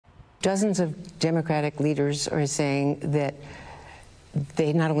Dozens of Democratic leaders are saying that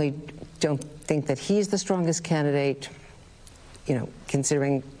they not only don't think that he's the strongest candidate, you know,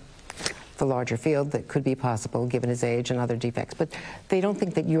 considering the larger field that could be possible given his age and other defects, but they don't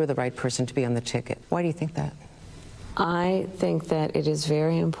think that you're the right person to be on the ticket. Why do you think that? I think that it is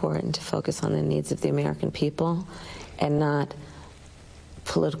very important to focus on the needs of the American people and not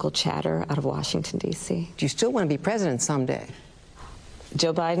political chatter out of Washington, D.C. Do you still want to be president someday?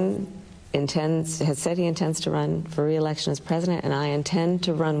 Joe Biden has said he intends to run for re-election as president, and I intend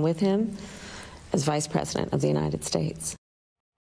to run with him as vice president of the United States.